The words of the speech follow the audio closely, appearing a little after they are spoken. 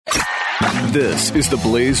This is the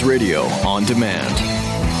Blaze Radio on demand.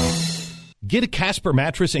 Get a Casper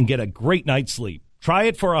mattress and get a great night's sleep. Try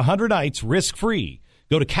it for 100 nights risk-free.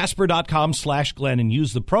 Go to Casper.com/Glenn and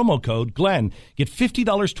use the promo code Glenn. Get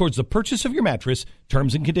 $50 towards the purchase of your mattress.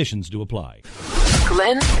 Terms and conditions do apply.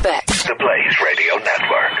 Glenn Beck. The Blaze Radio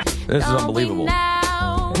Network. This is unbelievable.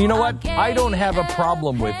 And you know what? I don't have a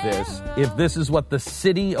problem with this if this is what the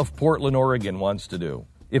city of Portland, Oregon wants to do.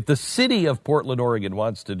 If the city of Portland, Oregon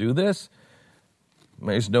wants to do this,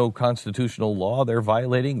 there's no constitutional law they're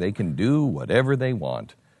violating. They can do whatever they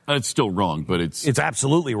want. It's still wrong, but it's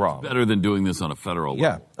absolutely wrong. Better than doing this on a federal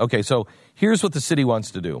level. Yeah. Okay, so here's what the city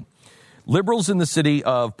wants to do. Liberals in the city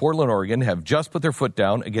of Portland, Oregon have just put their foot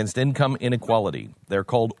down against income inequality. They're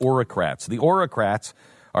called Orocrats. The Orocrats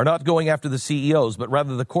are not going after the CEOs, but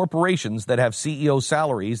rather the corporations that have CEO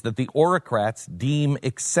salaries that the Orocrats deem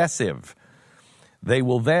excessive. They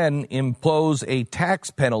will then impose a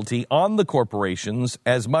tax penalty on the corporations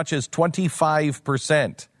as much as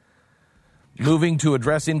 25%. Moving to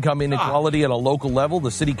address income inequality at a local level,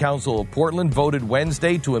 the City Council of Portland voted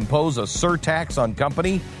Wednesday to impose a surtax on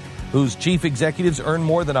company whose chief executives earn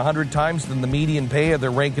more than 100 times than the median pay of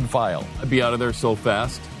their rank and file. I'd be out of there so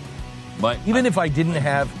fast. Even if I didn't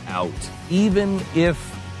have out. Even if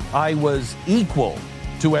I was equal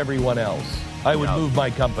to everyone else, I would move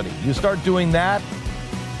my company. You start doing that,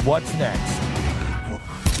 what's next?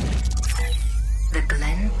 The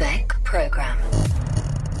Glenn Beck Program.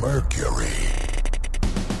 Mercury.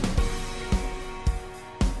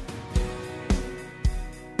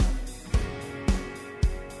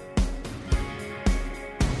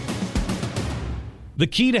 The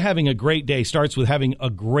key to having a great day starts with having a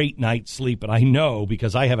great night's sleep, and I know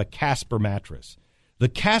because I have a Casper mattress. The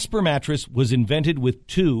Casper mattress was invented with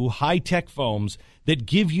 2 high-tech foams that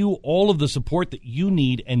give you all of the support that you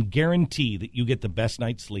need and guarantee that you get the best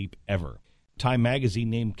night's sleep ever. Time magazine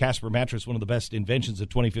named Casper mattress one of the best inventions of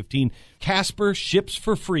 2015. Casper ships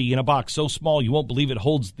for free in a box so small you won't believe it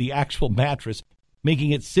holds the actual mattress, making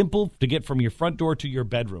it simple to get from your front door to your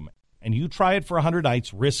bedroom. And you try it for 100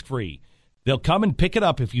 nights risk-free. They'll come and pick it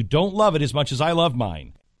up if you don't love it as much as I love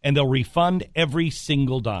mine, and they'll refund every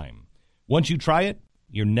single dime. Once you try it,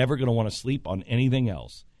 you're never going to want to sleep on anything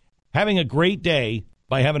else. Having a great day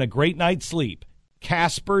by having a great night's sleep.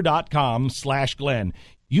 Casper.com/Glenn.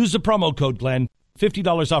 Use the promo code Glenn.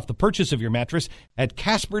 $50 off the purchase of your mattress at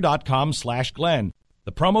Casper.com/Glenn.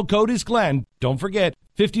 The promo code is Glenn. Don't forget,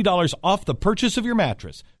 $50 off the purchase of your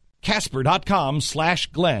mattress.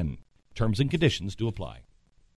 Casper.com/Glenn. Terms and conditions do apply.